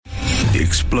the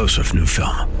explosive new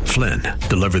film, Flynn,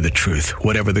 Deliver the Truth,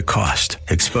 Whatever the Cost,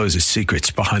 exposes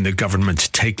secrets behind the government's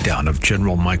takedown of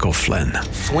General Michael Flynn.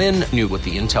 Flynn knew what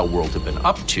the intel world had been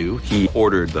up to. He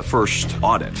ordered the first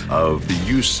audit of the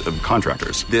use of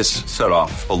contractors. This set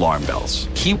off alarm bells.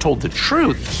 He told the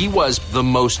truth. He was the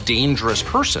most dangerous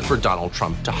person for Donald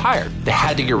Trump to hire. They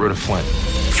had to get rid of Flynn.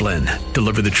 Flynn,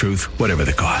 Deliver the Truth, Whatever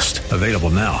the Cost. Available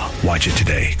now. Watch it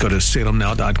today. Go to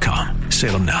salemnow.com.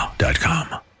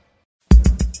 salemnow.com.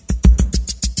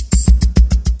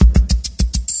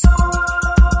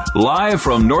 Live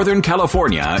from Northern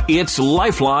California, it's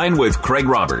Lifeline with Craig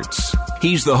Roberts.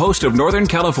 He's the host of Northern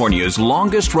California's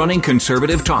longest-running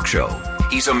conservative talk show.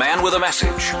 He's a man with a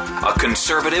message, a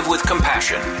conservative with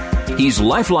compassion. He's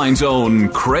Lifeline's own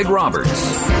Craig Roberts.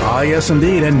 Yes,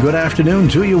 indeed, and good afternoon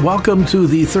to you. Welcome to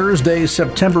the Thursday,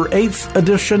 September 8th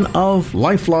edition of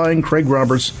Lifeline. Craig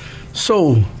Roberts,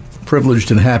 so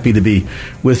privileged and happy to be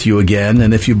with you again.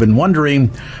 And if you've been wondering,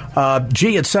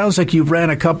 it sounds like you've ran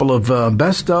a couple of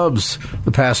best ofs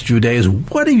the past few days.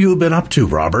 What have you been up to,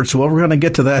 Roberts? Well, we're going to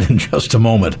get to that in just a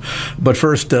moment. But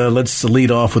first, let's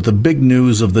lead off with the big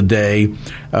news of the day.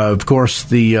 Of course,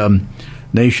 the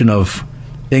nation of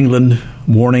England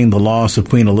mourning the loss of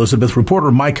Queen Elizabeth.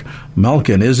 Reporter Mike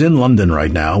Malkin is in London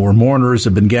right now, where mourners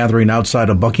have been gathering outside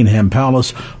of Buckingham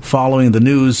Palace following the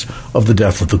news of the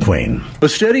death of the Queen. A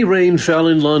steady rain fell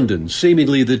in London,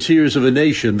 seemingly the tears of a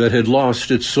nation that had lost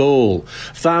its soul.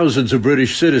 Thousands of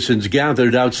British citizens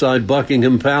gathered outside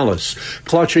Buckingham Palace,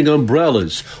 clutching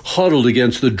umbrellas, huddled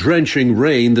against the drenching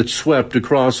rain that swept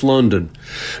across London.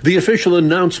 The official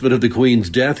announcement of the Queen's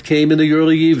death came in the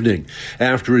early evening,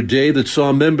 after a day that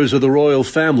saw members of the royal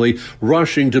family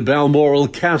rushing to Balmoral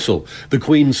Castle, the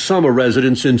Queen's summer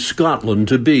residence in Scotland,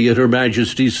 to be at Her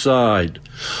Majesty's side.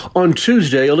 On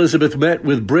Tuesday, Elizabeth met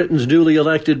with Britain's newly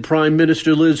elected Prime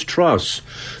Minister Liz Truss.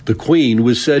 The Queen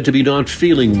was said to be not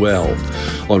feeling well.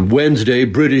 On Wednesday,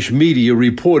 British media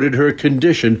reported her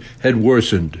condition had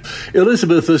worsened.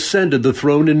 Elizabeth ascended the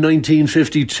throne in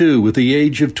 1952 at the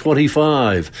age of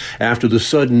 25, after the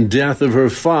sudden death of her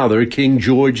father, King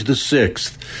George VI.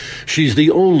 She's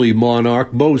the only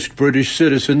monarch most British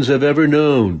citizens have ever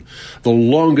known, the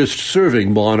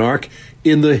longest-serving monarch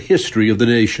in the history of the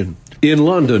nation. In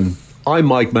London, I'm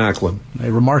Mike Macklin.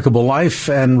 A remarkable life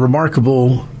and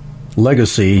remarkable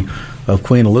legacy of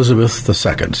Queen Elizabeth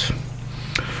II.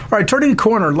 All right, turning the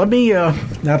corner, let me, now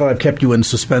that I've kept you in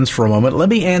suspense for a moment, let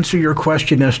me answer your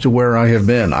question as to where I have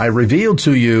been. I revealed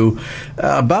to you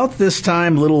about this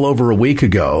time, a little over a week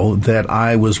ago, that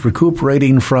I was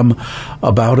recuperating from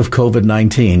a bout of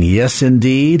COVID-19. Yes,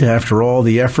 indeed, after all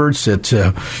the efforts at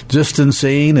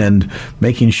distancing and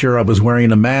making sure I was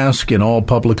wearing a mask in all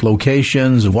public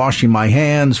locations, washing my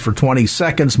hands for 20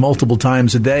 seconds multiple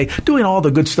times a day, doing all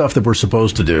the good stuff that we're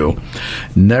supposed to do.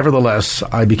 Nevertheless,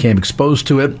 I became exposed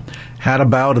to it, had a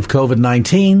bout of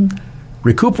COVID-19,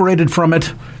 recuperated from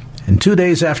it, and 2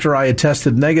 days after I had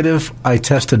tested negative, I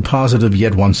tested positive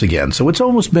yet once again. So it's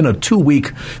almost been a 2-week,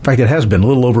 in fact, it has been a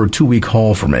little over a 2-week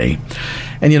haul for me.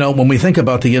 And, you know, when we think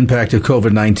about the impact of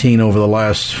COVID-19 over the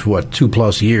last,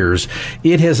 2+ years,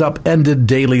 it has upended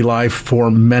daily life for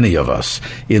many of us.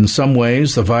 In some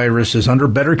ways, the virus is under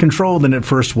better control than it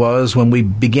first was when we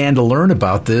began to learn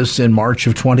about this in March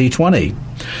of 2020.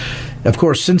 Of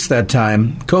course, since that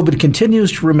time, COVID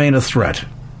continues to remain a threat.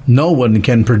 No one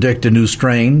can predict a new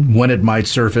strain, when it might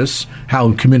surface,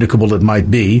 how communicable it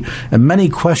might be, and many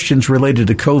questions related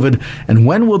to COVID and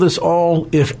when will this all,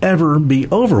 if ever, be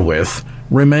over with,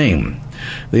 remain.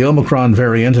 The Omicron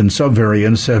variant and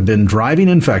subvariants have been driving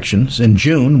infections. In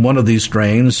June, one of these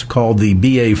strains, called the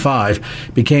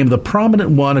BA.5, became the prominent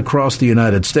one across the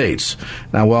United States.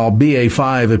 Now, while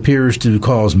BA.5 appears to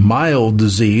cause mild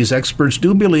disease, experts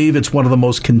do believe it's one of the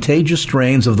most contagious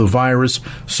strains of the virus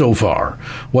so far.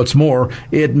 What's more,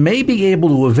 it may be able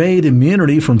to evade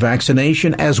immunity from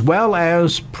vaccination as well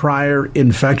as prior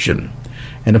infection.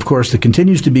 And, of course, there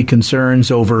continues to be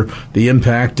concerns over the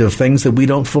impact of things that we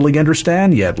don't fully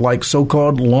understand yet, like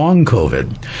so-called long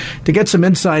COVID. To get some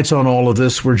insights on all of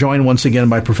this, we're joined once again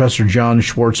by Professor John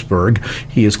Schwartzberg.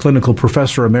 He is Clinical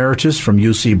Professor Emeritus from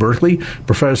UC Berkeley,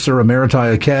 Professor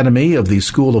Emeriti Academy of the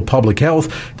School of Public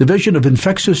Health, Division of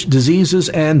Infectious Diseases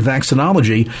and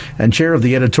Vaccinology, and Chair of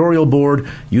the Editorial Board,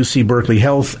 UC Berkeley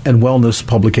Health and Wellness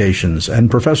Publications.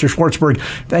 And Professor Schwartzberg,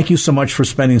 thank you so much for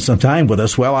spending some time with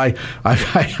us. Well,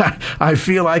 I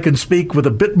feel I can speak with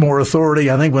a bit more authority.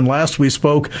 I think when last we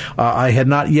spoke, I had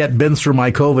not yet been through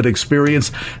my COVID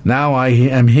experience. Now I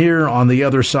am here on the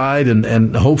other side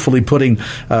and hopefully putting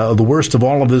the worst of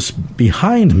all of this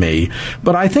behind me.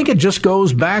 But I think it just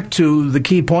goes back to the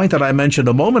key point that I mentioned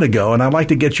a moment ago, and I'd like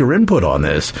to get your input on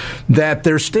this, that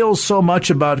there's still so much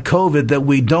about COVID that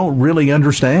we don't really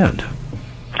understand.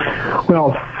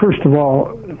 Well, first of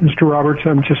all, Mr. Roberts,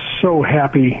 I'm just so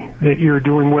happy that you're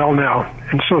doing well now,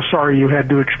 and so sorry you had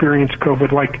to experience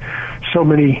COVID like so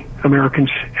many Americans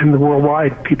and the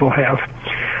worldwide people have.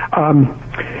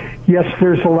 Yes,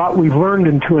 there's a lot we've learned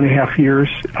in 2.5 years,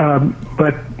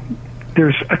 but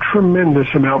there's a tremendous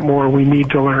amount more we need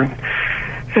to learn.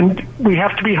 And we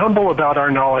have to be humble about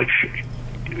our knowledge.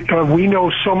 We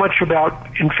know so much about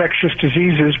infectious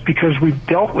diseases because we've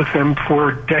dealt with them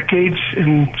for decades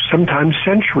and sometimes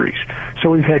centuries.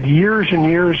 So we've had years and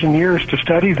years and years to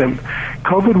study them.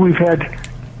 COVID,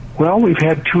 we've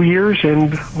had 2 years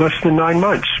and less than 9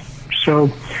 months. So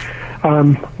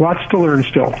lots to learn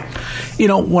still. You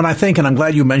know, when I think, and I'm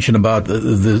glad you mentioned about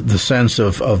the sense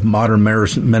of modern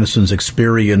medicine's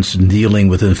experience in dealing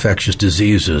with infectious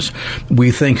diseases,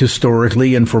 we think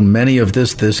historically, and for many of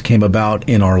this came about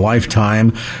in our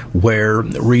lifetime, where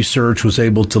research was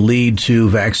able to lead to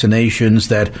vaccinations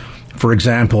that, for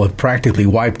example, have practically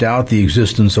wiped out the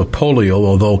existence of polio,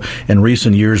 although in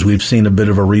recent years we've seen a bit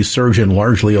of a resurgence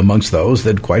largely amongst those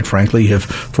that, quite frankly, have,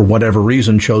 for whatever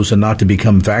reason, chosen not to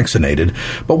become vaccinated.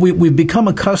 But we've become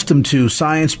accustomed to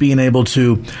science being able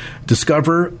to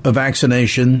discover a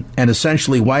vaccination and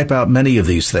essentially wipe out many of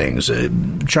these things.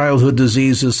 Childhood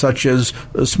diseases such as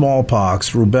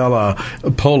smallpox, rubella,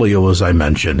 polio, as I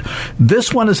mentioned.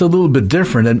 This one is a little bit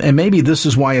different, and maybe this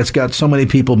is why it's got so many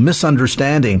people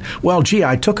misunderstanding, well, gee,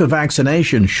 I took a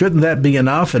vaccination. Shouldn't that be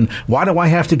enough? And why do I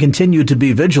have to continue to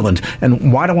be vigilant?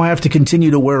 And why do I have to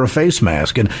continue to wear a face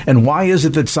mask? And why is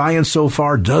it that science so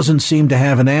far doesn't seem to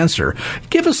have an answer?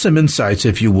 Give us some insights,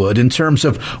 if you would, in terms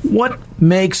of what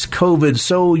makes COVID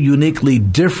so uniquely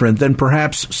different than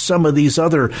perhaps some of these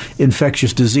other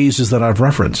infectious diseases that I've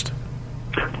referenced.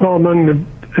 Well, among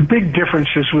the big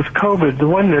differences with COVID, the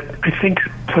one that I think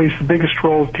plays the biggest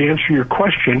role to answer your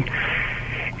question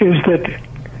is that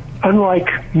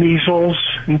unlike measles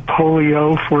and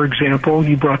polio, for example,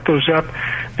 you brought those up,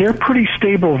 they're pretty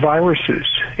stable viruses,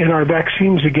 and our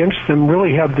vaccines against them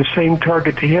really have the same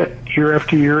target to hit year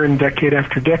after year and decade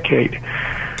after decade.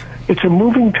 It's a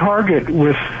moving target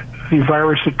with the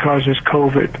virus that causes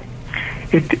COVID.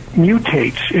 It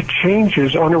mutates, it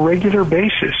changes on a regular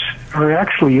basis, or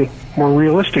actually, more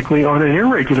realistically, on an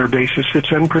irregular basis.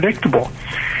 It's unpredictable.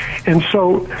 And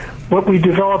so what we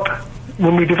develop,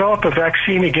 when we develop a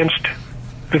vaccine against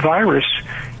the virus,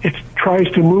 it tries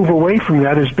to move away from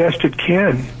that as best it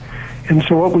can. And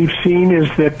so what we've seen is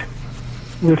that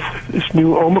with this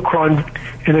new Omicron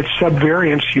and its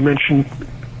subvariants, you mentioned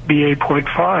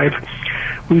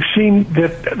BA.5, we've seen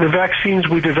that the vaccines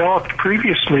we developed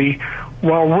previously,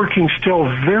 while working still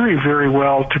very, very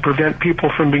well to prevent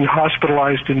people from being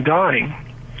hospitalized and dying,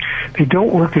 they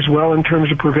don't work as well in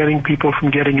terms of preventing people from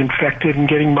getting infected and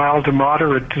getting mild to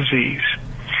moderate disease.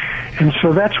 And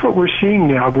so that's what we're seeing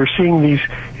now. We're seeing these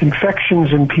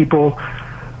infections in people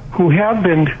who have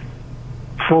been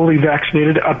fully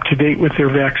vaccinated, up to date with their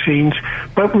vaccines,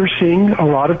 but we're seeing a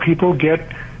lot of people get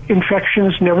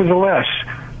infections nevertheless.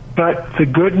 But the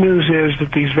good news is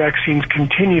that these vaccines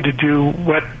continue to do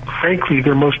what, frankly,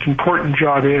 their most important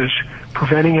job is,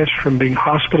 preventing us from being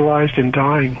hospitalized and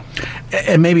dying.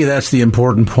 And maybe that's the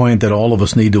important point that all of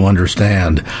us need to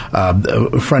understand.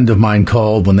 A friend of mine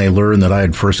called when they learned that I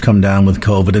had first come down with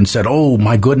COVID and said, "Oh,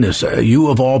 my goodness, you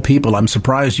of all people, I'm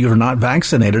surprised you're not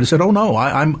vaccinated." I said, "Oh, no,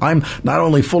 I'm not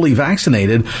only fully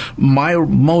vaccinated, my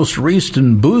most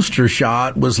recent booster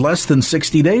shot was less than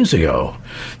 60 days ago."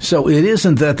 So it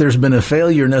isn't that there's been a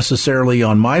failure necessarily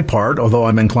on my part, although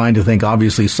I'm inclined to think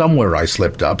obviously somewhere I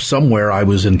slipped up, somewhere I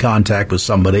was in contact with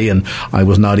somebody and I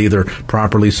was not either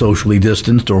properly socially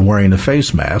distanced or wearing a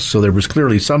face mask. So there was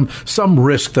clearly some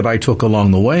risk that I took along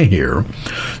the way here.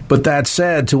 But that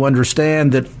said, to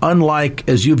understand that unlike,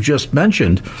 as you've just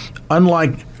mentioned,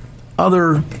 unlike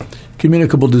other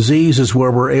communicable diseases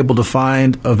where we're able to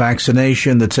find a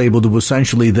vaccination that's able to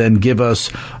essentially then give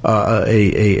us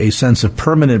a sense of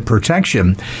permanent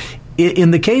protection,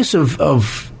 in the case of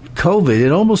COVID,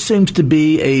 it almost seems to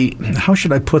be how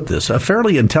should I put this, a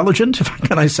fairly intelligent,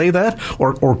 can I say that,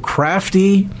 or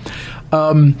crafty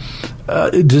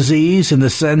disease in the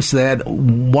sense that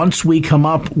once we come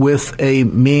up with a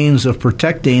means of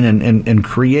protecting and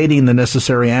creating the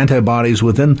necessary antibodies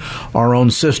within our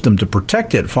own system to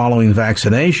protect it following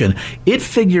vaccination, it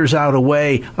figures out a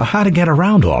way how to get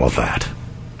around all of that.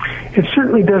 It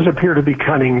certainly does appear to be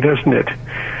cunning, doesn't it?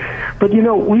 But,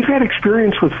 we've had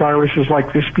experience with viruses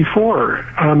like this before.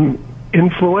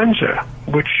 Influenza,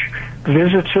 which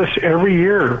visits us every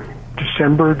year,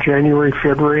 December, January,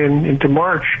 February, and into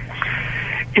March.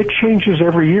 It changes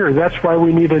every year. That's why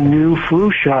we need a new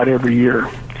flu shot every year.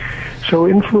 So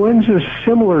influenza is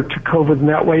similar to COVID in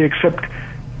that way, except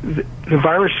the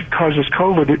virus that causes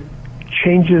COVID, it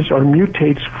changes or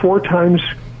mutates 4 times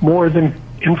more than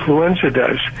influenza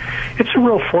does. It's a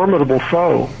real formidable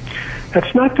foe.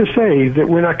 That's not to say that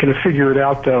we're not going to figure it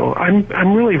out, though.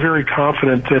 I'm really very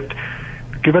confident that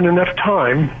given enough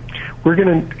time, we're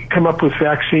going to come up with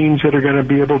vaccines that are going to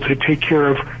be able to take care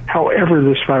of however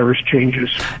this virus changes.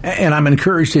 And I'm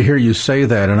encouraged to hear you say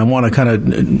that, and I want to kind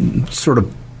of sort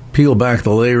of peel back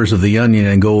the layers of the onion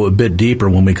and go a bit deeper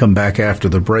when we come back after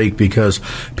the break, because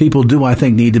people do, I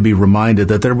think, need to be reminded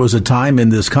that there was a time in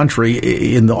this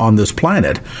country, on this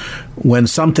planet, when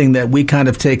something that we kind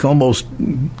of take almost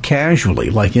casually,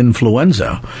 like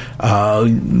influenza,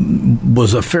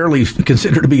 was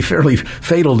considered to be fairly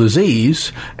fatal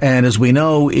disease. And as we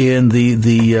know, in the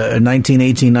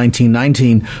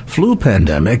 1918-1919 flu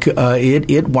pandemic,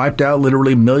 it wiped out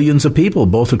literally millions of people,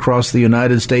 both across the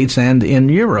United States and in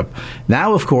Europe.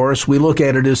 Now, of course, we look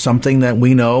at it as something that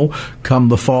we know come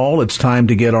the fall, it's time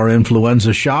to get our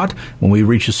influenza shot. When we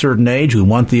reach a certain age, we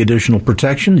want the additional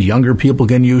protection. Younger people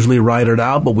can usually ride it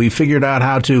out, but we figured out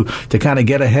how to kind of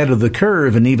get ahead of the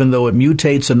curve. And even though it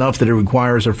mutates enough that it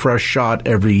requires a fresh shot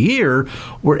every year,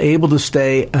 we're able to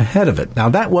stay ahead of it. Now,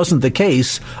 that wasn't the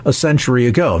case a century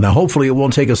ago. Now, hopefully it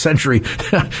won't take a century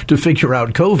to figure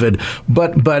out COVID,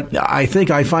 but I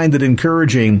think I find it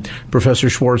encouraging, Professor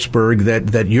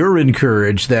Schwartzberg, that you're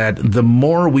encouraged that the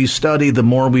more we study, the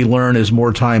more we learn as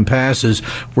more time passes,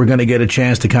 we're going to get a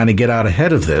chance to kind of get out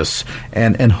ahead of this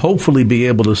and hopefully be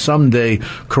able to someday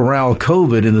corral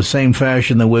COVID in the same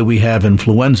fashion the way we have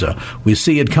influenza. We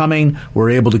see it coming. We're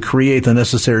able to create the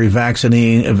necessary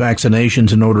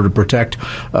vaccinations in order to protect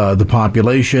the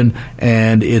population,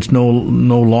 and it's no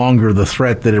longer the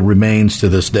threat that it remains to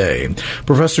this day.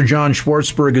 Professor John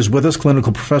Schwartzberg is with us,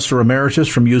 clinical professor emeritus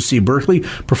from UC Berkeley,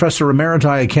 professor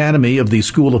emeriti Academy of the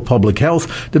School of Public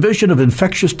Health, Division of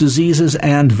Infectious Diseases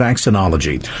and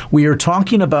Vaccinology. We are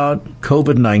talking about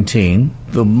COVID-19,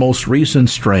 the most recent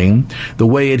strain, the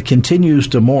way it continues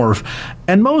to morph,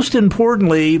 and most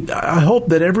importantly, I hope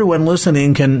that everyone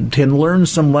listening can learn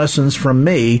some lessons from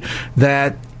me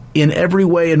that in every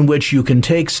way in which you can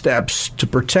take steps to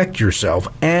protect yourself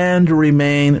and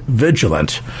remain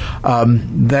vigilant,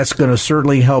 that's going to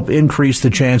certainly help increase the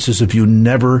chances of you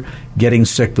never getting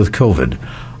sick with COVID.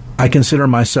 I consider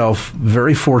myself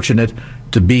very fortunate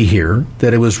to be here,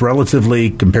 that it was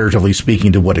relatively, comparatively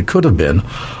speaking to what it could have been,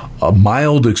 a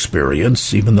mild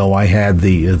experience, even though I had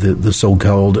the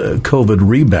so-called COVID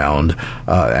rebound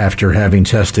after having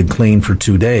tested clean for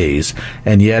 2 days,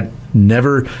 and yet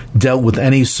never dealt with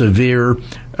any severe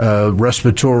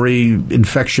respiratory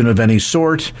infection of any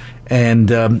sort.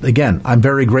 And again, I'm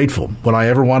very grateful. Would I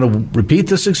ever want to repeat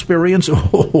this experience?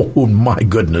 Oh, my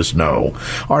goodness, no.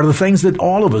 Are the things that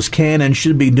all of us can and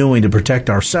should be doing to protect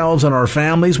ourselves and our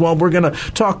families? Well, we're going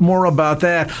to talk more about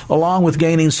that, along with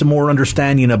gaining some more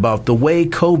understanding about the way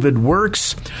COVID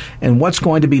works and what's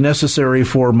going to be necessary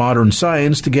for modern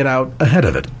science to get out ahead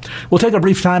of it. We'll take a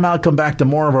brief time out, come back to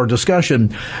more of our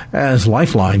discussion as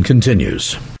Lifeline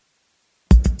continues.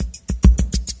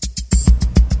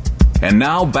 And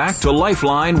now back to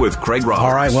Lifeline with Craig Roberts.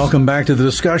 All right, welcome back to the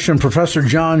discussion. Professor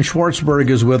John Schwartzberg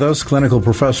is with us, clinical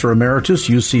professor emeritus,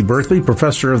 UC Berkeley,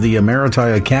 professor of the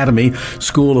Emeriti Academy,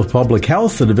 School of Public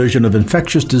Health, the Division of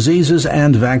Infectious Diseases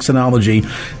and Vaccinology,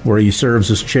 where he serves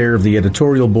as chair of the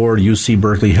editorial board, UC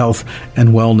Berkeley Health and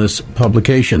Wellness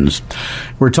Publications.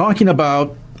 We're talking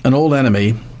about an old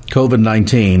enemy,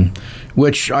 COVID-19,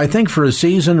 which I think for a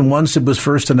season, once it was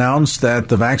first announced that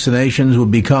the vaccinations would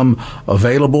become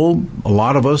available, a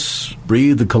lot of us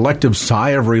breathed a collective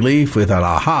sigh of relief. We thought,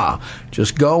 aha,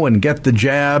 just go and get the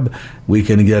jab. We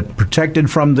can get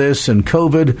protected from this, and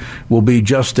COVID will be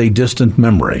just a distant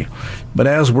memory. But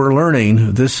as we're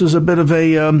learning, this is a bit of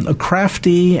a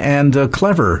crafty and a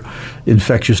clever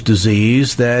infectious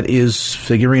disease that is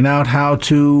figuring out how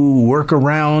to work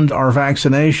around our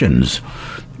vaccinations.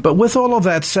 But with all of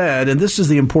that said, and this is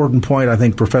the important point, I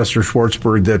think, Professor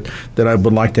Schwartzberg, that I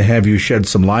would like to have you shed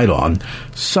some light on.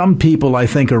 Some people, I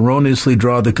think, erroneously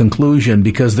draw the conclusion,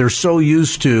 because they're so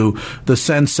used to the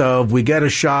sense of we get a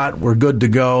shot, we're good to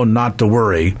go, not to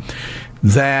worry,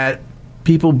 that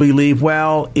people believe,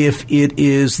 well, if it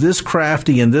is this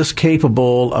crafty and this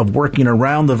capable of working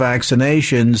around the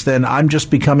vaccinations, then I'm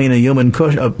just becoming a human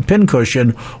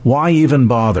pincushion. Why even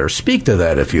bother? Speak to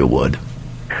that, if you would.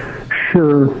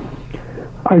 Sure.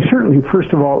 I certainly,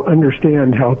 first of all,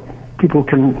 understand how people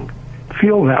can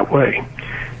feel that way.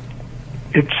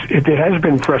 It has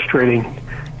been frustrating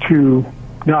to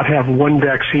not have one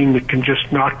vaccine that can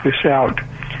just knock this out.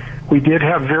 We did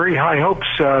have very high hopes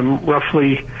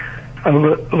roughly a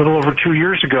little over 2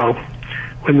 years ago,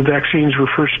 when the vaccines were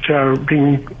first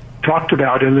being talked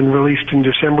about and then released in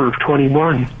December of 20.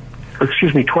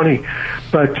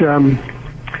 But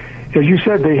as you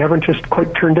said, they haven't just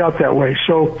quite turned out that way.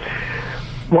 So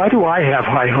why do I have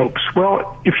high hopes?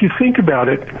 Well, if you think about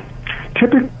it,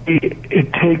 typically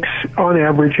it takes, on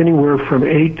average, anywhere from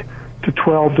 8 to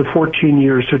 12 to 14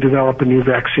 years to develop a new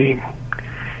vaccine.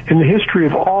 In the history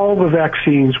of all the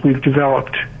vaccines we've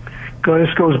developed,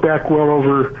 this goes back well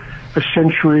over a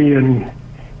century and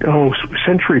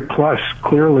century plus,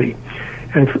 clearly,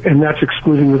 and that's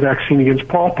excluding the vaccine against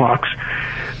smallpox.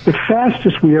 The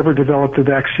fastest we ever developed a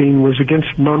vaccine was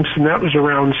against mumps, and that was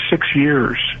around 6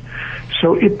 years.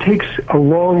 So it takes a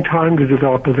long time to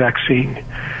develop a vaccine.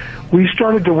 We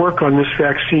started to work on this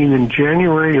vaccine in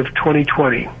January of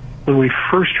 2020, when we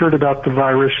first heard about the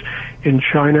virus in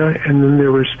China, and then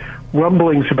there was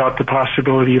rumblings about the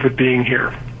possibility of it being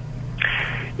here.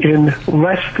 In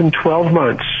less than 12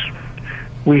 months,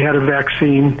 we had a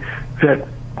vaccine that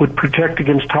would protect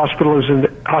against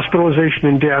hospitalization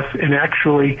and death, and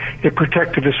actually it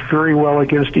protected us very well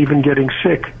against even getting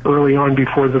sick early on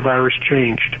before the virus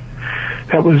changed.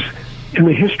 That was, in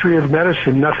the history of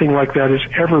medicine, nothing like that has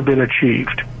ever been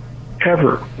achieved,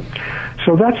 ever.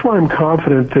 So that's why I'm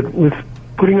confident that with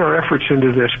putting our efforts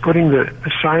into this, putting the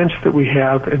science that we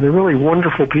have and the really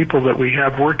wonderful people that we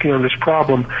have working on this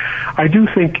problem, I do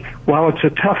think, while it's a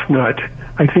tough nut,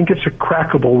 I think it's a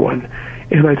crackable one.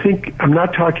 And I think I'm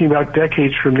not talking about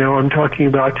decades from now. I'm talking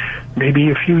about maybe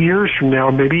a few years from now,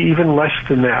 maybe even less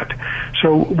than that.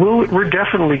 So we're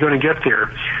definitely going to get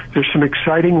there. There's some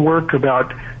exciting work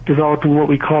about developing what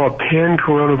we call a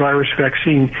pan-coronavirus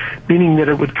vaccine, meaning that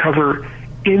it would cover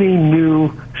any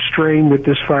new strain that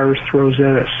this virus throws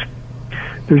at us.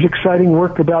 There's exciting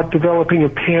work about developing a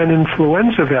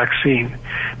pan-influenza vaccine,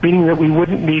 meaning that we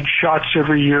wouldn't need shots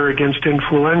every year against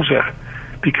influenza,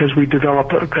 because we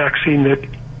develop a vaccine that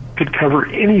could cover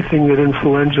anything that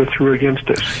influenza threw against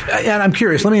us. And I'm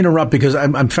curious, let me interrupt, because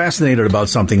I'm fascinated about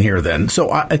something here then.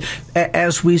 So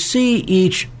as we see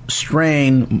each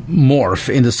strain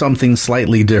morph into something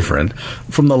slightly different,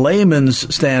 from the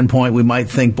layman's standpoint, we might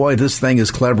think, boy, this thing is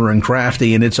clever and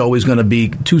crafty, and it's always going to be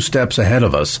 2 steps ahead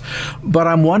of us. But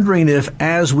I'm wondering if,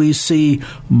 as we see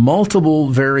multiple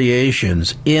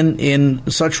variations in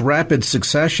such rapid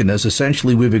succession as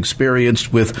essentially we've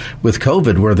experienced with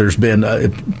COVID, where there's been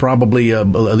probably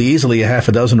easily a half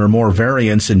a dozen or more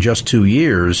variants in just 2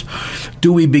 years,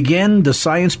 does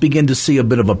science begin to see a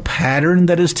bit of a pattern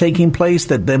that is taking place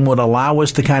that then would allow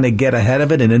us to kind of get ahead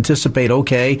of it and anticipate,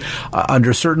 okay,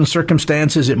 under certain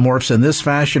circumstances it morphs in this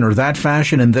fashion or that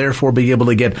fashion, and therefore be able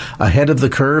to get ahead of the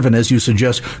curve and, as you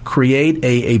suggest, create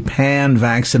a pan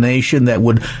vaccination that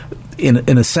would,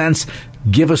 in a sense,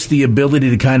 give us the ability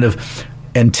to kind of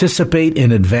anticipate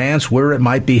in advance where it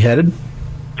might be headed?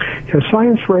 Yeah,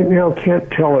 science right now can't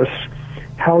tell us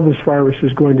how this virus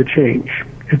is going to change.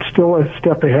 It's still a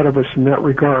step ahead of us in that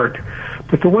regard.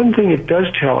 But the one thing it does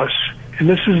tell us, and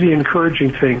this is the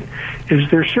encouraging thing, is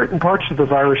there are certain parts of the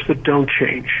virus that don't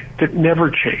change, that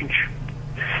never change.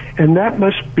 And that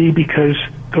must be because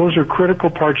those are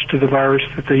critical parts to the virus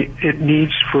that it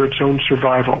needs for its own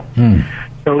survival.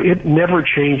 So it never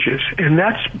changes. And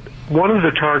that's one of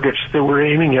the targets that we're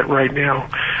aiming at right now.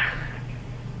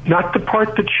 Not the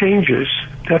part that changes.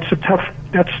 That's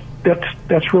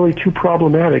really too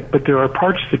problematic, but there are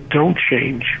parts that don't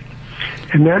change.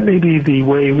 And that may be the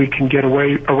way we can get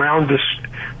around this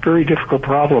very difficult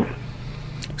problem.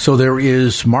 So there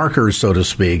is markers, so to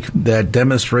speak, that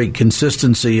demonstrate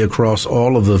consistency across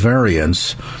all of the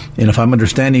variants. And if I'm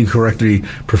understanding correctly,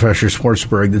 Professor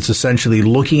Schwartzberg, it's essentially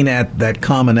looking at that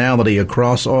commonality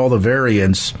across all the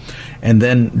variants and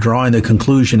then drawing the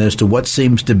conclusion as to what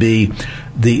seems to be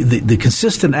the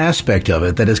consistent aspect of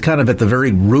it that is kind of at the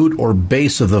very root or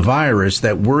base of the virus,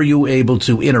 that were you able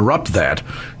to interrupt that,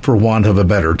 for want of a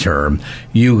better term,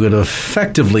 you could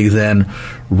effectively then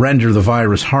render the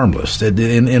virus harmless.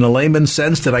 In a layman's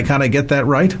sense, did I kind of get that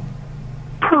right?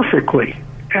 Perfectly.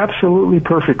 Absolutely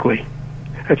perfectly.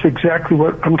 That's exactly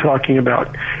what I'm talking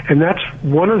about. And that's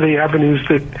one of the avenues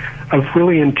of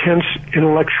really intense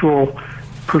intellectual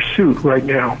pursuit right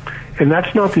now. And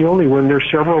that's not the only one. There's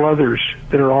several others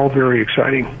that are all very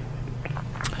exciting.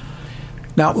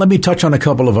 Now, let me touch on a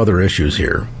couple of other issues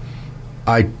here.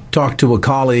 I talked to a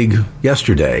colleague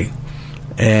yesterday,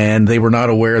 and they were not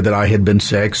aware that I had been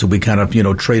sick, so we kind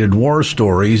of, traded war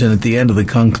stories. And at the end of the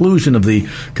conclusion of the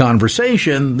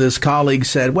conversation, this colleague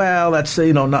said, well, that's,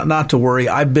 not to worry.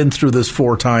 I've been through this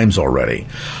 4 times already.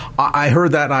 I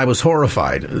heard that and I was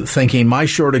horrified, thinking my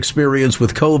short experience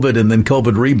with COVID and then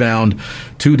COVID rebound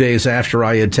 2 days after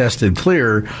I had tested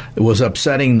clear was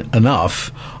upsetting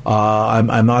enough.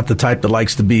 I'm not the type that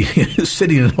likes to be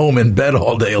sitting at home in bed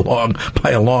all day long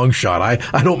by a long shot.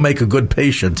 I don't make a good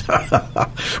patient.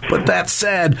 But that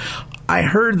said, I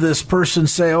heard this person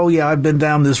say, oh, yeah, I've been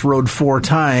down this road 4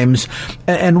 times.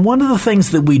 And one of the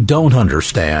things that we don't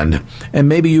understand, and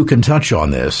maybe you can touch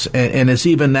on this, and it's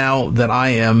even now that I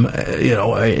am,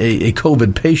 a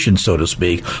COVID patient, so to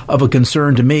speak, of a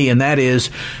concern to me, and that is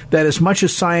that as much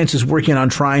as science is working on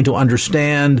trying to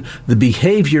understand the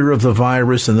behavior of the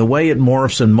virus and the way it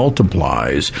morphs and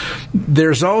multiplies,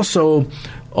 there's also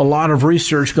a lot of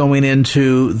research going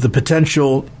into the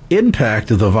potential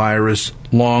impact of the virus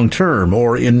long term,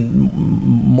 or in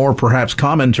more perhaps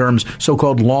common terms,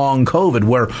 so-called long COVID,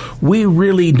 where we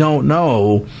really don't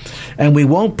know, and we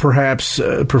won't perhaps,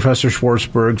 Professor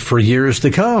Schwartzberg, for years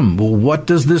to come. What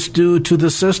does this do to the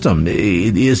system?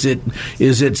 Is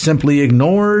it simply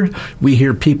ignored? We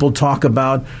hear people talk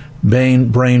about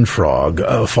brain fog.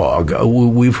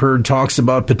 We've heard talks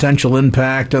about potential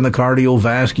impact on the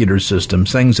cardiovascular system,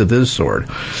 things of this sort.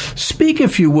 Speak,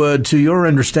 if you would, to your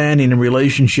understanding in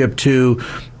relationship to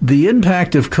the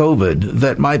impact of COVID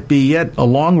that might be yet a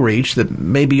long reach, that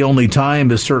maybe only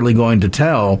time is certainly going to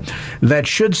tell, that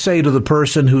should say to the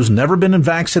person who's never been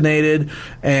vaccinated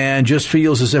and just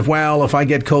feels as if, well, if I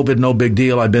get COVID, no big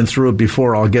deal. I've been through it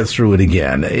before. I'll get through it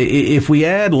again. If we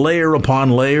add layer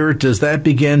upon layer, does that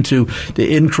begin to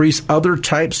increase other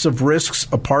types of risks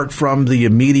apart from the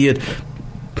immediate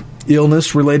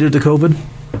illness related to COVID?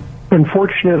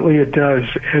 Unfortunately, it does.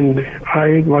 And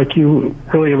I, like you,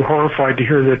 really am horrified to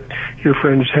hear that your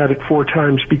friend's had it 4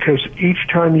 times, because each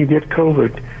time you get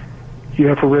COVID, you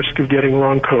have a risk of getting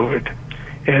long COVID.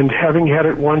 And having had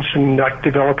it once and not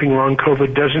developing long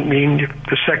COVID doesn't mean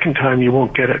the second time you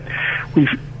won't get it.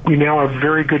 We now have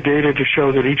very good data to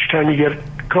show that each time you get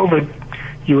COVID,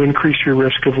 you increase your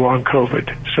risk of long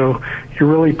COVID. So you're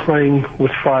really playing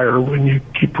with fire when you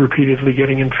keep repeatedly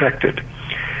getting infected.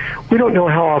 We don't know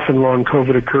how often long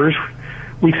COVID occurs.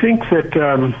 We think that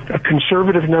a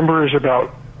conservative number is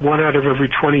about 1 out of every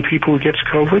 20 people who gets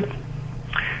COVID.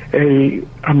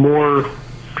 A more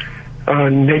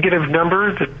negative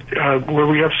number that where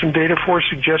we have some data for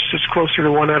suggests it's closer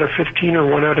to 1 out of 15 or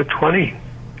 1 out of 20.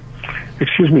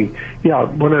 Excuse me. Yeah,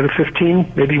 1 out of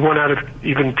 15, maybe 1 out of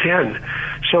even 10.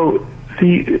 So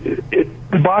the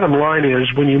bottom line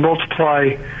is, when you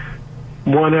multiply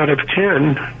 1 out of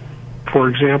 10, for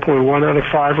example, or 1 out of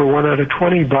 5 or 1 out of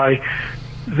 20 by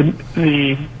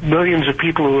the millions of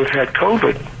people who have had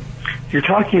COVID, you're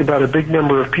talking about a big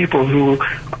number of people who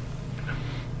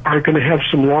are going to have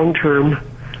some long-term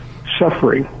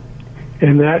suffering.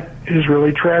 And that is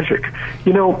really tragic.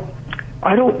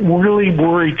 I don't really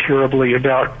worry terribly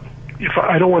about, if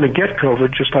I don't want to get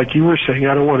COVID, just like you were saying,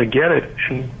 I don't want to get it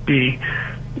and be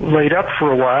laid up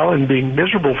for a while and being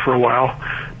miserable for a while.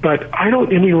 But I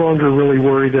don't any longer really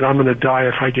worry that I'm going to die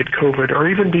if I get COVID or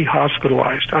even be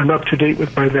hospitalized. I'm up to date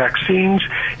with my vaccines,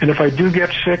 and if I do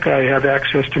get sick, I have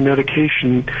access to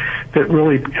medication that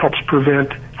really helps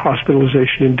prevent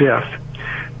hospitalization and death.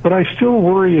 What I still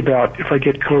worry about if I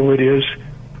get COVID is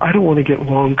I don't want to get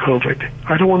long COVID.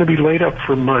 I don't want to be laid up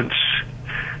for months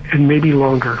and maybe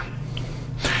longer.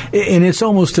 And it's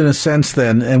almost in a sense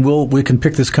then, and we can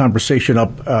pick this conversation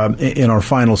up in our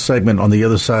final segment on the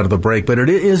other side of the break, but it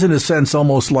is in a sense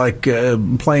almost like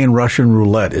playing Russian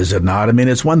roulette, is it not? I mean,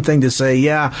 it's one thing to say,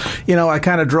 yeah, I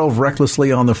kind of drove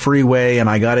recklessly on the freeway and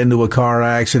I got into a car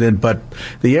accident, but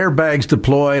the airbags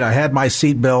deployed, I had my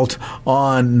seatbelt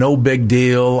on, no big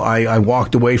deal, I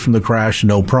walked away from the crash,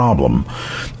 no problem.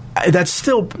 That's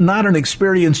still not an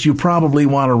experience you probably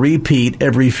want to repeat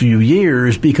every few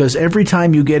years, because every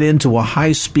time you get into a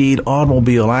high-speed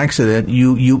automobile accident,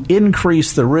 you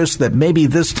increase the risk that maybe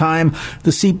this time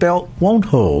the seatbelt won't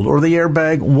hold or the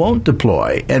airbag won't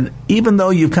deploy. And even though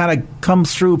you've kind of come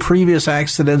through previous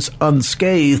accidents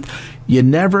unscathed, you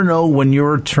never know when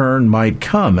your turn might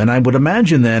come. And I would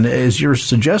imagine then, as you're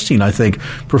suggesting, I think,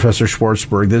 Professor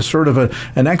Schwartzberg, there's sort of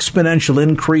an exponential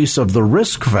increase of the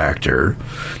risk factor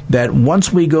that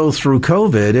once we go through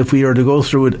COVID, if we are to go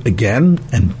through it again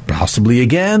and possibly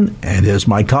again, and as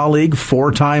my colleague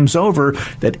 4 times over,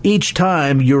 that each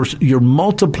time you're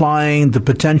multiplying the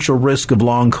potential risk of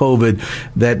long COVID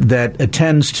that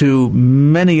attends to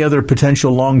many other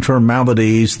potential long-term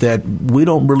maladies that we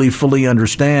don't really fully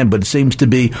understand, but it seems to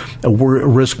be a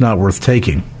risk not worth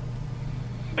taking.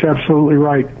 That's absolutely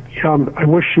right. I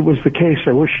wish it was the case.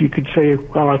 I wish you could say,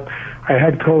 well, I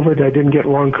had COVID, I didn't get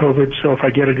long COVID, so if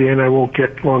I get it again, I won't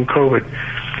get long COVID.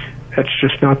 That's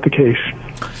just not the case.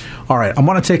 All right, I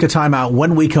want to take a time out.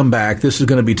 When we come back, this is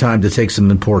going to be time to take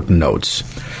some important notes,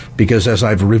 because as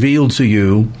I've revealed to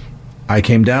you, I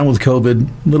came down with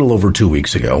COVID a little over 2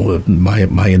 weeks ago,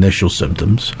 my initial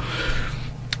symptoms.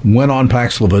 Went on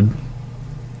Paxlovid.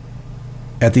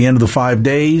 At the end of the 5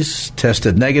 days,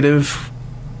 tested negative,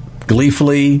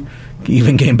 gleefully,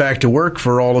 even came back to work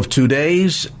for all of 2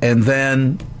 days, and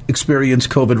then experienced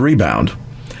COVID rebound.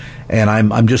 And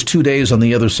I'm just 2 days on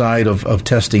the other side of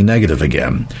testing negative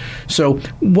again. So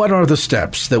what are the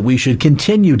steps that we should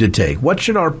continue to take? What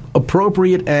should our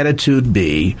appropriate attitude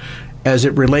be as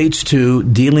it relates to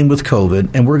dealing with COVID?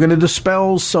 And we're going to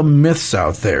dispel some myths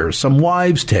out there, some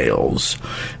wives' tales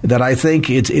that I think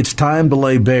it's time to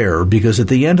lay bare, because at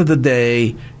the end of the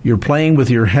day, you're playing with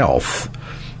your health.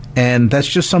 And that's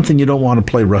just something you don't want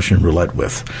to play Russian roulette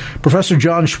with. Professor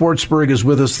John Schwartzberg is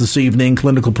with us this evening,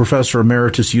 clinical professor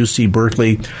emeritus, UC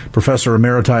Berkeley, professor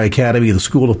emeriti Academy of the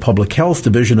School of Public Health,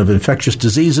 Division of Infectious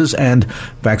Diseases and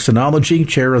Vaccinology,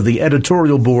 chair of the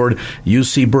editorial board,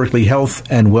 UC Berkeley Health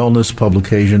and Wellness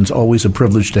Publications. Always a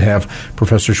privilege to have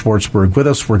Professor Schwartzberg with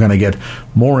us. We're going to get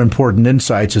more important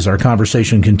insights as our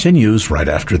conversation continues right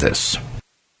after this.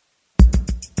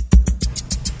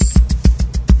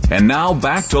 And now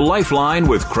back to Lifeline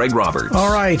with Craig Roberts.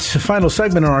 All right, final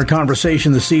segment in our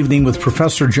conversation this evening with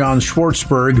Professor John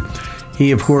Schwartzberg.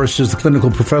 He, of course, is the clinical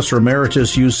professor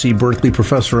emeritus, UC Berkeley,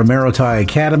 professor emeriti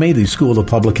Academy, the School of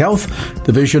Public Health,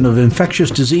 Division of Infectious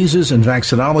Diseases and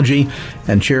Vaccinology,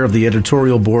 and chair of the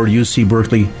editorial board, UC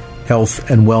Berkeley Health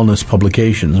and Wellness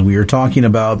Publications. We are talking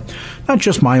about not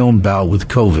just my own bout with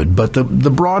COVID, but the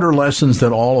broader lessons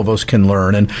that all of us can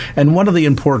learn. And one of the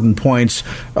important points,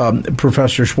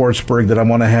 Professor Schwartzberg, that I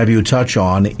want to have you touch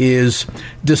on is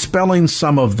dispelling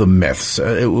some of the myths.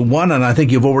 One, and I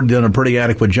think you've already done a pretty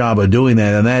adequate job of doing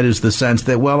that, and that is the sense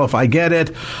that, well, if I get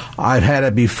it, I've had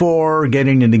it before,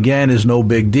 getting it again is no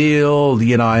big deal.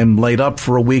 I'm laid up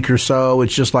for a week or so.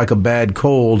 It's just like a bad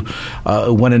cold,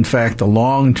 when in fact the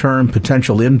long-term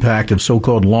potential impact of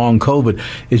so-called long COVID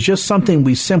is just something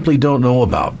we simply don't know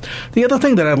about. The other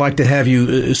thing that I'd like to have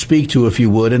you speak to, if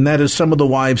you would, and that is some of the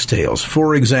wives' tales.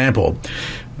 For example,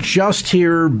 just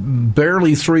here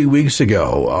barely 3 weeks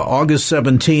ago, August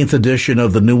 17th edition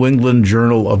of the New England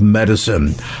Journal of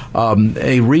Medicine,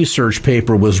 a research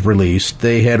paper was released.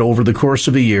 They had, over the course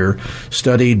of a year,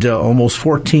 studied almost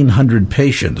 1,400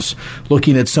 patients,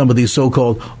 looking at some of these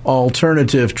so-called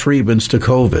alternative treatments to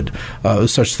COVID,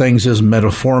 such things as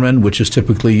metformin, which is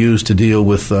typically used to deal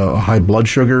with high blood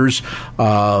sugars,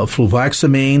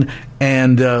 fluvoxamine,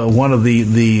 and one of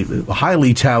the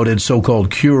highly touted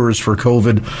so-called cures for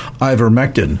COVID,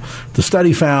 ivermectin. The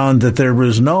study found that there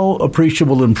was no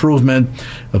appreciable improvement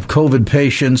of COVID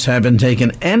patients having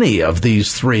taken any of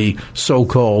these 3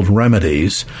 so-called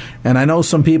remedies. And I know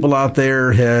some people out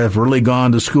there have really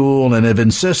gone to school and have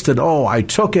insisted, I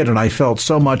took it and I felt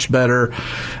so much better.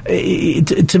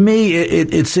 To me,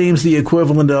 it seems the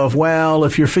equivalent of, well,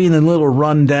 if you're feeling a little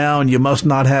run down, you must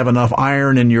not have enough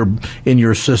iron in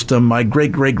your system, my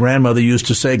great-great-grandmother used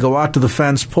to say, go out to the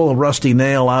fence, pull a rusty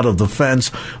nail out of the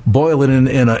fence, boil it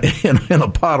in a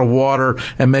pot of water,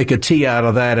 and make a tea out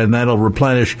of that, and that'll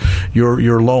replenish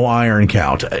your low iron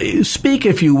count. Speak,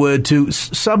 if you would, to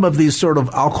some of these sort of,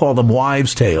 I'll call them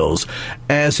wives' tales,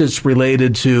 as it's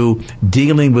related to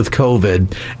dealing with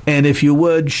COVID, and if you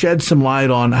would, shed some light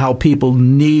on how people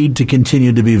need to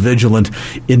continue to be vigilant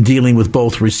in dealing with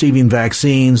both receiving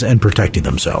vaccines and protecting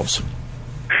themselves.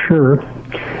 Sure.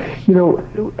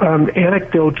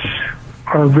 Anecdotes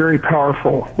are very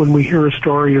powerful. When we hear a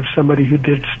story of somebody who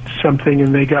did something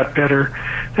and they got better,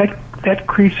 that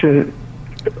creates a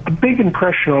big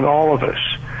impression on all of us.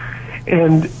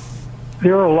 And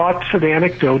there are lots of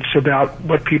anecdotes about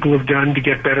what people have done to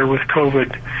get better with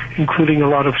COVID, including a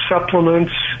lot of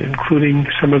supplements, including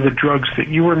some of the drugs that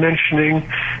you were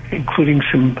mentioning, including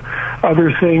some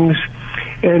other things.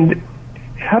 And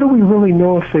how do we really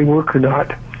know if they work or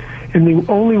not? And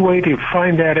the only way to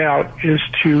find that out is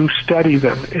to study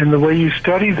them. And the way you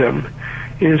study them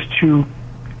is to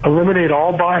eliminate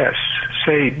all bias.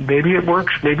 Say, maybe it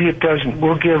works, maybe it doesn't.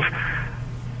 We'll give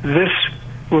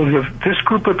this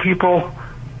group of people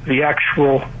the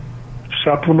actual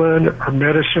supplement or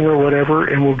medicine or whatever,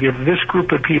 and we'll give this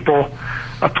group of people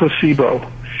a placebo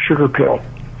sugar pill.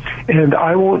 And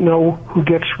I won't know who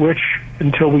gets which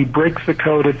until we break the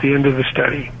code at the end of the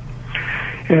study.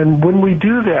 And when we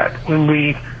do that, when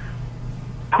we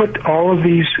put all of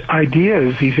these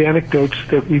ideas, these anecdotes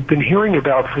that we've been hearing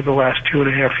about for the last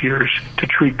 2.5 years to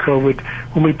treat COVID,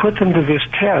 when we put them to this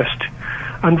test,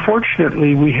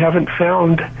 unfortunately, we haven't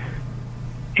found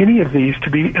any of these to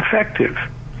be effective.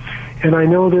 And I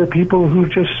know there are people who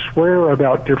just swear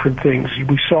about different things.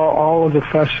 We saw all of the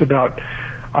fuss about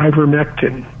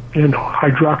ivermectin and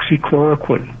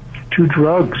hydroxychloroquine, 2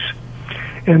 drugs.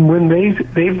 And when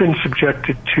they've been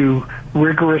subjected to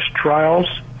rigorous trials,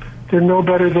 they're no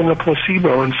better than a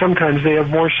placebo, and sometimes they have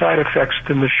more side effects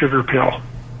than the sugar pill.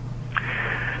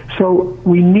 So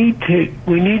we need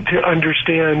to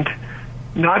understand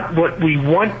not what we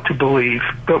want to believe,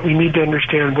 but we need to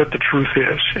understand what the truth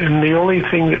is. And the only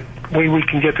way we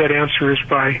can get that answer is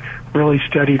by really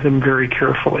study them very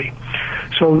carefully.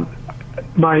 So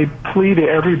my plea to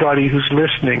everybody who's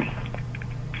listening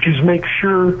is make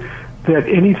sure that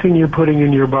anything you're putting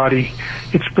in your body,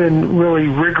 it's been really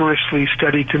rigorously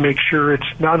studied to make sure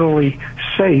it's not only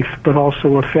safe, but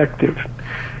also effective.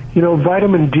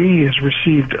 Vitamin D has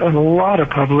received a lot of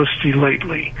publicity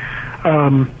lately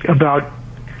about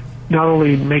not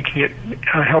only making it,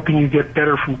 helping you get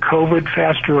better from COVID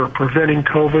faster or preventing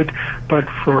COVID, but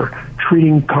for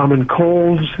treating common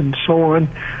colds and so on.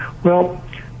 Well,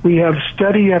 we have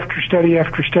study after study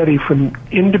after study from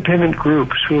independent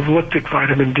groups who have looked at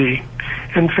vitamin D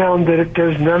and found that it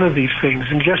does none of these things.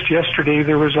 And just yesterday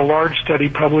there was a large study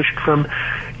published from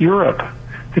Europe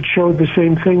that showed the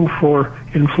same thing for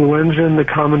influenza and the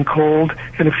common cold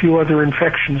and a few other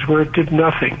infections where it did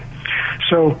nothing.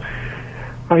 So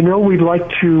I know we'd like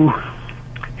to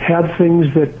have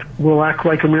things that will act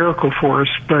like a miracle for us,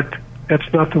 but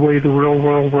that's not the way the real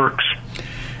world works.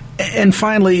 And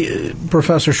finally,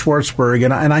 Professor Schwartzberg,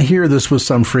 and I hear this with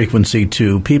some frequency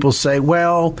too, people say,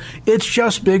 well, it's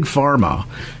just Big Pharma.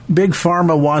 Big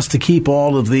Pharma wants to keep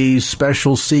all of these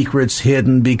special secrets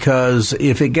hidden because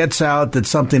if it gets out that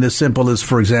something as simple as,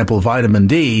 for example, vitamin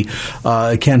D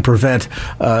can prevent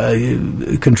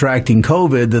contracting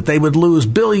COVID, that they would lose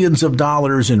billions of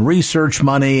dollars in research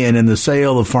money and in the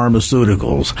sale of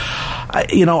pharmaceuticals.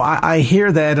 I hear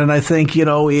that and I think,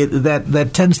 that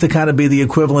tends to kind of be the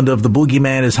equivalent of the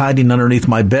boogeyman is hiding underneath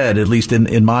my bed, at least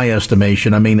in my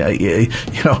estimation. I mean,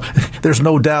 there's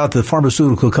no doubt that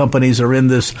pharmaceutical companies are in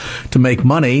this to make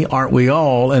money, aren't we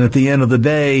all? And at the end of the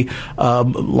day,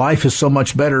 life is so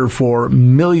much better for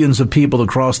millions of people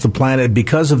across the planet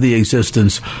because of the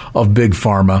existence of Big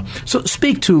Pharma. So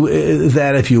speak to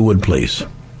that, if you would, please.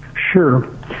 Sure.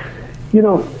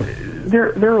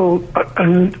 There are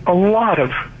a lot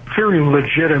of very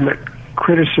legitimate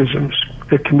criticisms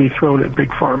that can be thrown at Big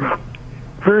Pharma.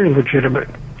 Very legitimate.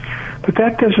 But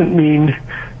that doesn't mean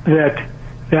that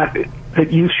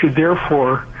you should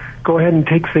therefore go ahead and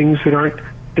take things that aren't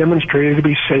demonstrated to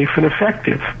be safe and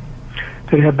effective,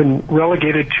 that have been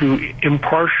relegated to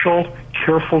impartial,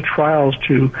 careful trials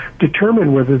to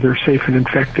determine whether they're safe and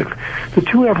effective. The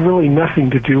two have really nothing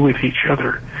to do with each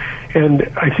other. And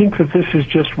I think that this is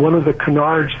just one of the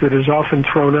canards that is often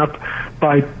thrown up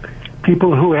by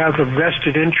people who have a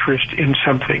vested interest in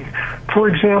something. For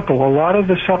example, a lot of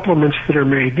the supplements that are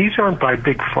made, these aren't by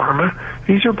Big Pharma.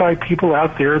 These are by people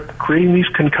out there creating these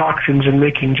concoctions and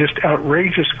making just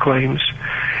outrageous claims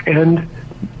and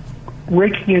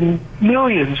raking in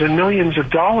millions and millions of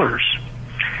dollars.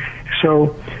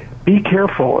 So be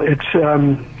careful. It's,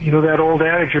 that old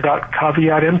adage about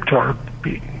caveat emptor.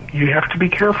 You have to be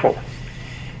careful.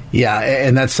 Yeah,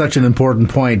 and that's such an important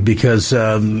point because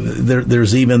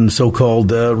there's even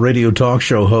so-called radio talk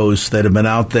show hosts that have been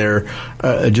out there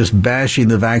just bashing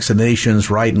the vaccinations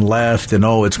right and left, and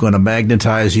it's going to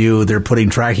magnetize you. They're putting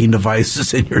tracking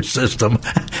devices in your system,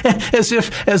 as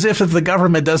if the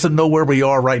government doesn't know where we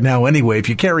are right now anyway. If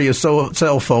you carry a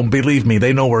cell phone, believe me,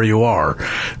 they know where you are.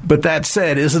 But that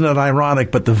said, isn't it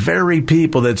ironic? But the very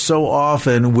people that so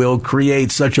often will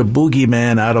create such a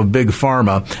boogeyman out of Big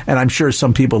Pharma, and I'm sure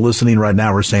some people listening right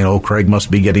now are saying, Craig must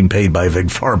be getting paid by Big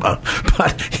Pharma.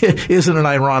 But isn't it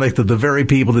ironic that the very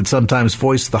people that sometimes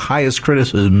voice the highest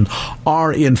criticism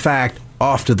are, in fact,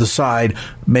 off to the side,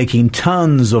 making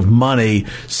tons of money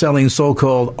selling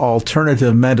so-called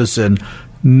alternative medicine,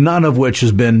 none of which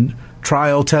has been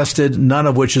trial tested, none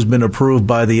of which has been approved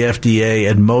by the FDA,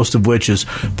 and most of which is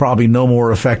probably no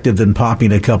more effective than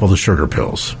popping a couple of sugar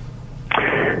pills?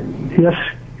 Yes,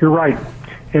 you're right.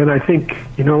 And I think,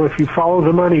 if you follow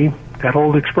the money, that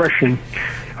old expression,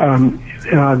 that's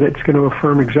going to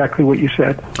affirm exactly what you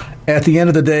said. At the end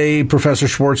of the day, Professor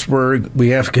Schwartzberg,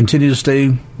 we have to continue to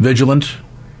stay vigilant,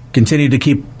 continue to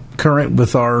keep current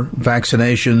with our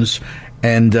vaccinations,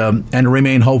 and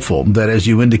remain hopeful that, as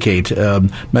you indicate,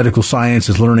 medical science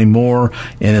is learning more,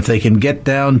 and if they can get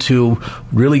down to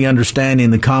really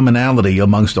understanding the commonality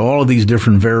amongst all of these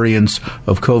different variants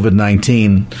of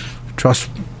COVID-19, trust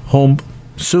home.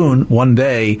 Soon, one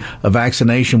day, a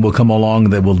vaccination will come along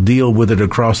that will deal with it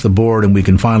across the board, and we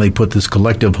can finally put this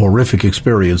collective horrific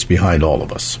experience behind all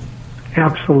of us.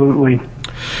 Absolutely.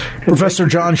 Professor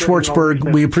John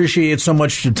Schwartzberg, we appreciate so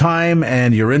much your time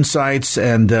and your insights,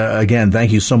 and again,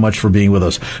 thank you so much for being with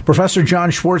us. Professor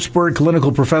John Schwartzberg,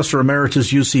 Clinical Professor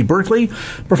Emeritus, UC Berkeley,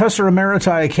 Professor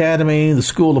Emeriti Academy, the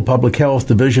School of Public Health,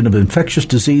 Division of Infectious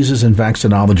Diseases and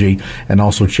Vaccinology, and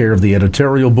also Chair of the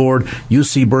Editorial Board,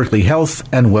 UC Berkeley Health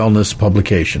and Wellness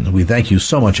Publications. We thank you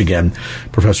so much again,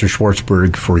 Professor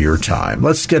Schwartzberg, for your time.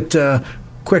 Let's get a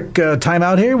quick time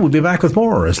out here. We'll be back with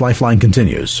more as Lifeline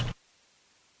continues.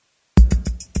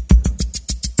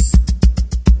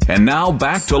 And now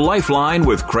back to Lifeline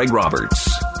with Craig Roberts.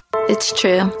 It's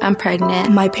true. I'm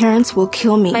pregnant. My parents will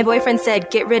kill me. My boyfriend said,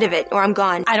 get rid of it or I'm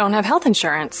gone. I don't have health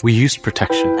insurance. We used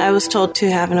protection. I was told to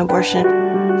have an abortion.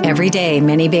 Every day,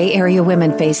 many Bay Area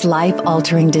women face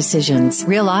life-altering decisions.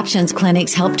 Real Options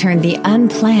clinics help turn the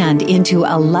unplanned into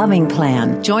a loving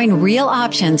plan. Join Real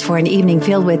Options for an evening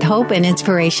filled with hope and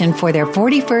inspiration for their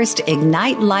 41st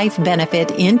Ignite Life benefit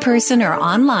in person or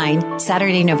online,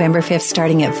 Saturday, November 5th,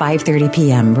 starting at 5:30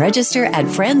 p.m. Register at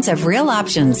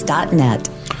friendsofrealoptions.net.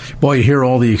 Boy, you hear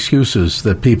all the excuses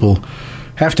that people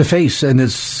have to face, and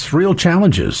it's real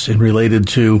challenges related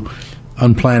to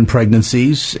unplanned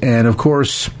pregnancies. And, of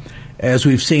course, as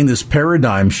we've seen this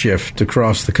paradigm shift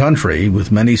across the country,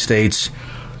 with many states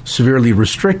severely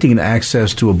restricting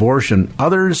access to abortion,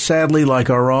 others, sadly,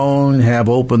 like our own, have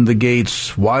opened the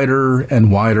gates wider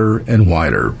and wider and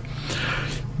wider.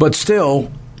 But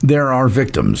still, there are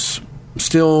victims.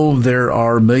 Still, there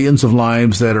are millions of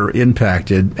lives that are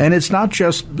impacted, and it's not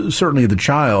just certainly the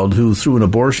child who, through an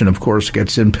abortion, of course,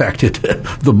 gets impacted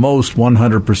the most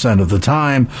 100% of the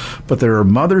time, but there are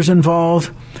mothers involved,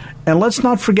 and let's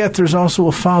not forget there's also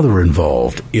a father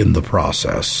involved in the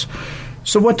process.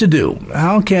 So what to do?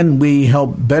 How can we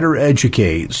help better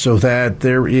educate so that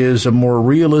there is a more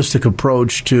realistic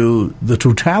approach to the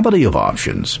totality of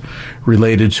options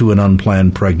related to an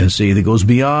unplanned pregnancy that goes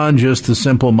beyond just the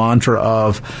simple mantra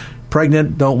of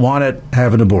pregnant, don't want it,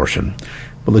 have an abortion?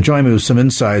 Well, to join me with some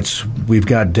insights, we've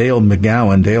got Dale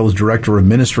McGowan. Dale is Director of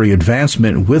Ministry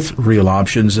Advancement with Real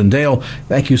Options. And Dale,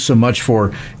 thank you so much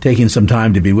for taking some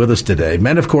time to be with us today.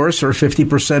 Men, of course, are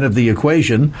 50% of the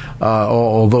equation,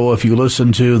 although if you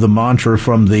listen to the mantra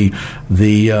from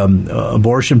the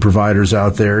abortion providers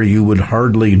out there, you would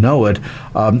hardly know it.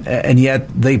 And yet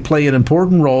they play an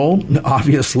important role,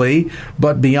 obviously,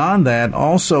 but beyond that,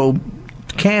 also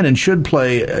can and should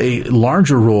play a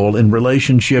larger role in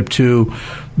relationship to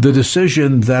the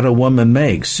decision that a woman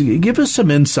makes. Give us some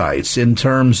insights in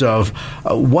terms of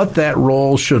what that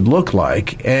role should look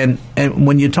like. And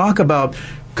when you talk about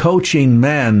coaching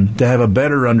men to have a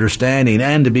better understanding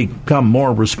and to become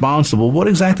more responsible, what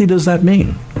exactly does that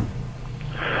mean?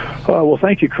 Well,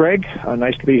 thank you, Craig.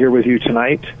 Nice to be here with you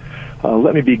tonight.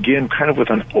 Let me begin kind of with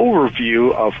an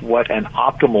overview of what an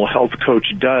optimal health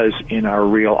coach does in our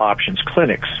Real Options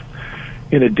clinics.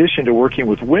 in addition to working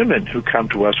with women who come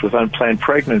to us with unplanned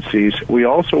pregnancies, we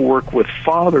also work with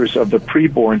fathers of the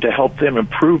preborn to help them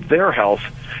improve their health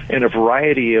in a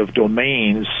variety of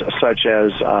domains, such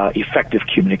as effective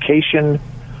communication,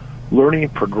 learning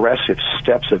progressive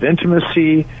steps of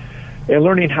intimacy, and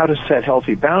learning how to set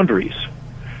healthy boundaries.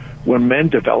 When men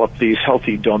develop these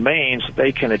healthy domains,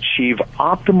 they can achieve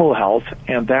optimal health,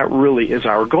 and that really is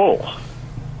our goal.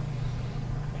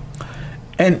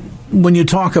 And when you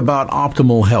talk about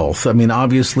optimal health, I mean,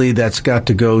 obviously that's got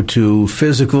to go to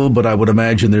physical, but I would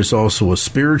imagine there's also a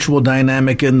spiritual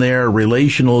dynamic in there, a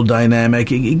relational dynamic.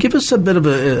 Give us a bit of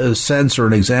a sense or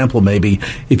an example, maybe,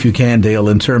 if you can, Dale,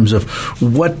 in terms of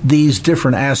what these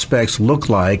different aspects look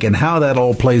like and how that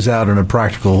all plays out in a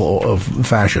practical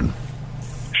fashion.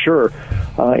 Sure.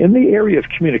 In the area of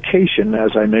communication,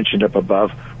 as I mentioned up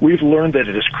above, we've learned that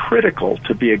it is critical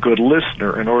to be a good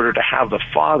listener in order to have the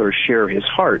Father share his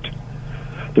heart.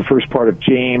 The first part of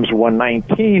James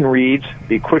 1:19 reads,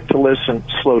 "Be quick to listen,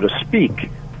 slow to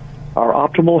speak." Our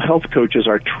optimal health coaches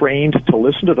are trained to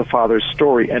listen to the Father's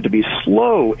story and to be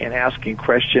slow in asking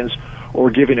questions or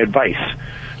giving advice.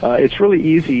 It's really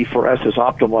easy for us as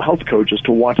optimal health coaches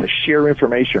to want to share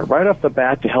information right off the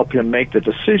bat to help him make the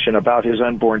decision about his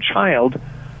unborn child,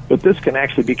 but this can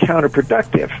actually be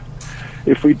counterproductive.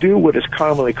 If we do what is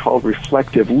commonly called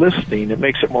reflective listening, it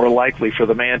makes it more likely for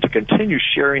the man to continue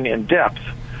sharing in depth.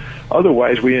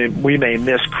 Otherwise, we may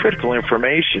miss critical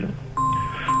information.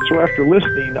 So after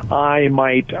listening, I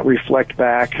might reflect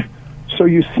back, "So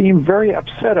you seem very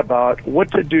upset about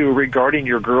what to do regarding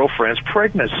your girlfriend's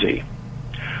pregnancy."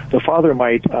 The father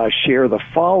might share the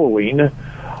following.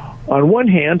 "On one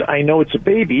hand, I know it's a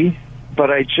baby,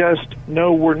 but I just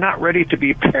know we're not ready to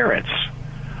be parents."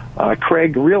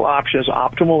 Craig, Real Options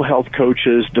optimal health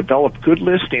coaches develop good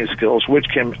listening skills, which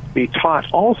can be taught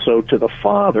also to the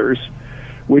fathers,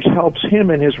 which helps him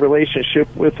in his relationship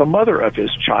with the mother of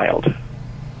his child.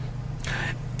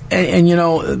 And, you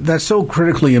know, that's so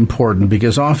critically important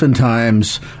because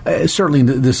oftentimes, certainly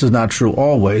this is not true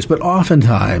always, but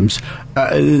oftentimes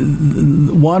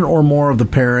one or more of the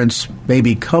parents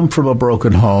maybe come from a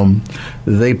broken home.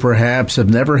 They perhaps have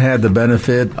never had the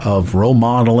benefit of role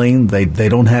modeling. They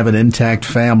don't have an intact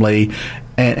family.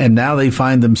 And now they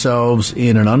find themselves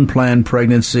in an unplanned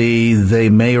pregnancy. They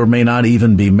may or may not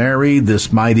even be married.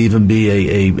 This might even be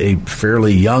a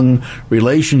fairly young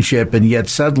relationship. And yet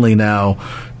suddenly now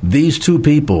these two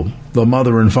people, the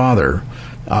mother and father,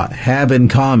 have in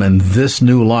common this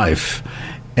new life.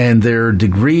 And their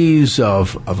degrees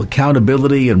of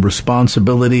accountability and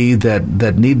responsibility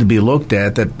that need to be looked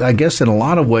at, that I guess in a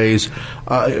lot of ways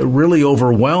really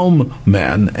overwhelm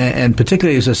men. And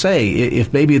particularly, as I say,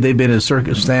 if maybe they've been in a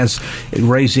circumstance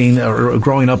raising or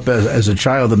growing up as a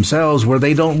child themselves where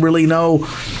they don't really know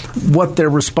what their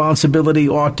responsibility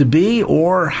ought to be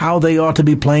or how they ought to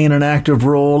be playing an active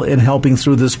role in helping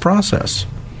through this process.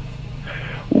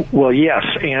 Well, yes,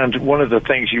 and one of the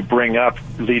things you bring up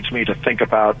leads me to think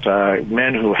about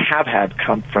men who have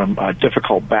come from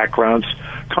difficult backgrounds.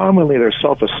 Commonly, their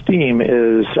self-esteem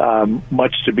is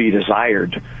much to be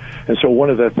desired. And so one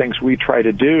of the things we try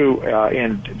to do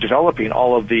in developing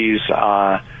all of these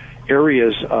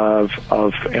areas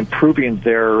of improving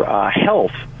their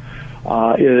health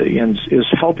is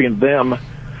helping them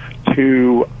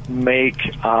to make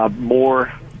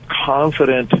more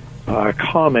confident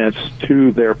comments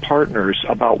to their partners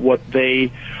about what they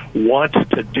want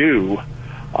to do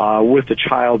with the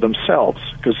child themselves.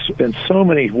 Because in so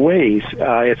many ways,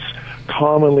 it's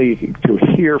commonly to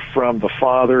hear from the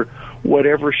father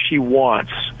whatever she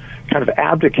wants, kind of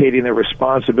abdicating their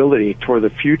responsibility toward the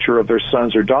future of their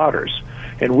sons or daughters.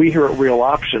 And we here at Real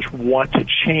Options want to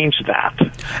change that.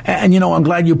 And, you know, I'm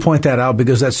glad you point that out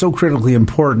because that's so critically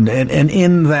important. And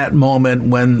in that moment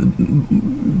when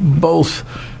both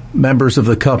members of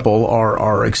the couple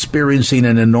are experiencing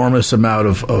an enormous amount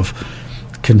of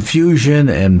confusion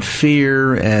and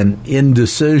fear and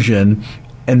indecision,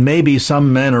 and maybe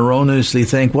some men erroneously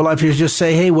think, well, if you just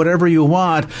say, hey, whatever you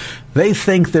want, they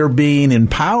think they're being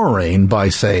empowering by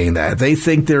saying that. They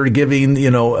think they're giving,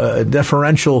 a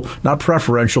differential, not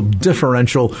preferential,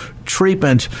 differential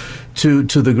treatment to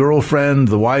the girlfriend,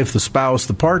 the wife, the spouse,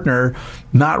 the partner,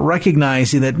 not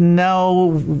recognizing that,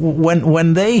 no,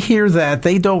 when they hear that,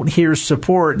 they don't hear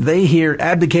support. They hear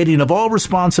abdicating of all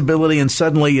responsibility, and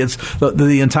suddenly it's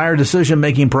the entire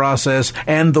decision-making process,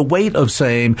 and the weight of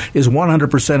same is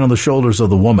 100% on the shoulders of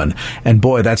the woman. And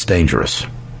boy, that's dangerous.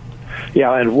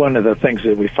 Yeah, and one of the things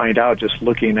that we find out just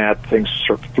looking at things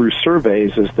through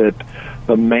surveys is that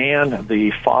the man,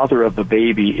 the father of the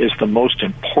baby, is the most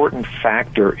important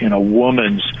factor in a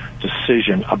woman's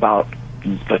decision about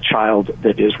the child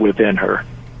that is within her.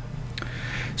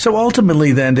 So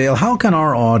ultimately then, Dale, how can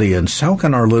our audience, how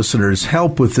can our listeners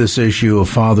help with this issue of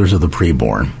fathers of the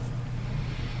preborn?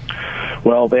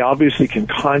 Well, they obviously can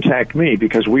contact me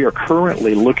because we are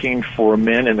currently looking for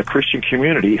men in the Christian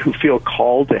community who feel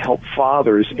called to help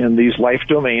fathers in these life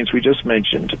domains we just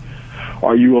mentioned.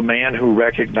 Are you a man who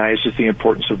recognizes the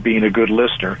importance of being a good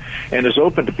listener and is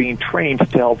open to being trained to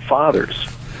help fathers?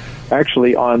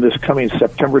 Actually, on this coming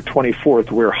September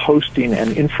 24th, we're hosting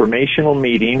an informational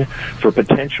meeting for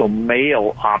potential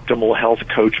male optimal health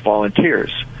coach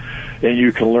volunteers. And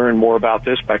you can learn more about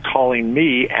this by calling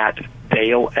me at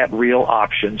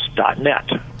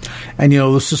Dale@realoptions.net. And,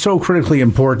 this is so critically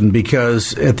important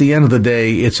because at the end of the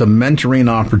day, it's a mentoring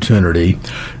opportunity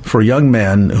for young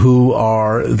men who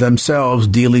are themselves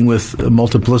dealing with a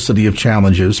multiplicity of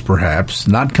challenges, perhaps,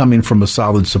 not coming from a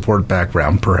solid support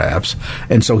background, perhaps.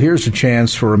 And so here's a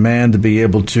chance for a man to be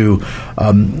able to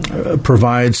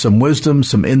provide some wisdom,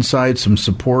 some insight, some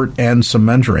support, and some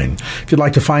mentoring. If you'd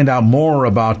like to find out more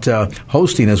about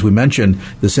hosting, as we mentioned,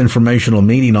 this informational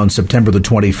meeting on September the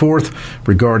 24th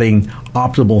regarding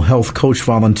optimal health coach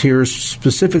volunteers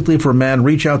specifically for men,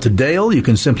 reach out to Dale. You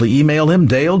can simply email him,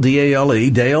 Dale, D-A-L-E,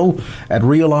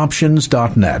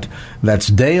 Dale@realoptions.net. That's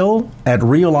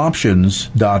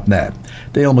Dale@realoptions.net.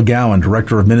 Dale McGowan,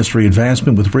 Director of Ministry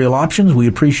Advancement with Real Options. We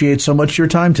appreciate so much your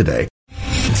time today.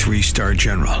 3-star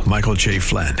General Michael J.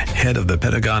 Flynn, head of the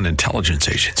Pentagon Intelligence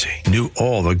Agency, knew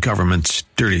all the government's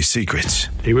dirty secrets.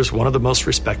 He was one of the most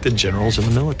respected generals in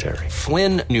the military.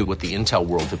 Flynn knew what the intel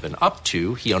world had been up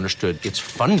to. He understood its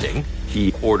funding.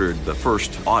 He ordered the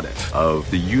first audit of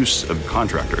the use of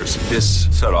contractors. This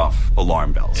set off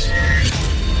alarm bells.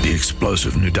 The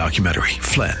explosive new documentary,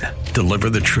 Flynn,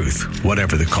 Deliver the Truth,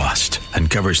 Whatever the Cost,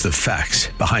 uncovers the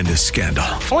facts behind this scandal.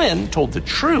 Flynn told the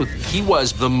truth. He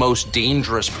was the most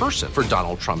dangerous person for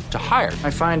Donald Trump to hire. I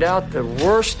find out the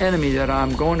worst enemy that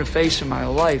I'm going to face in my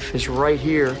life is right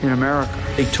here in America.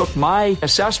 They took my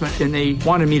assessment and they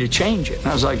wanted me to change it. And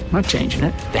I was like, I'm not changing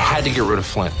it. They had to get rid of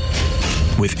Flynn.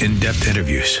 With in-depth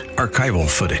interviews, archival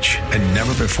footage, and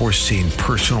never-before-seen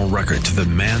personal records of the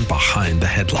man behind the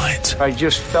headlines. I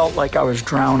just felt like I was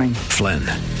drowning. Flynn,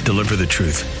 Deliver the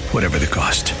Truth, Whatever the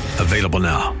Cost. Available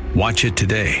now. Watch it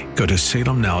today. Go to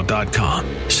salemnow.com.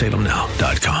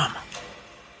 salemnow.com.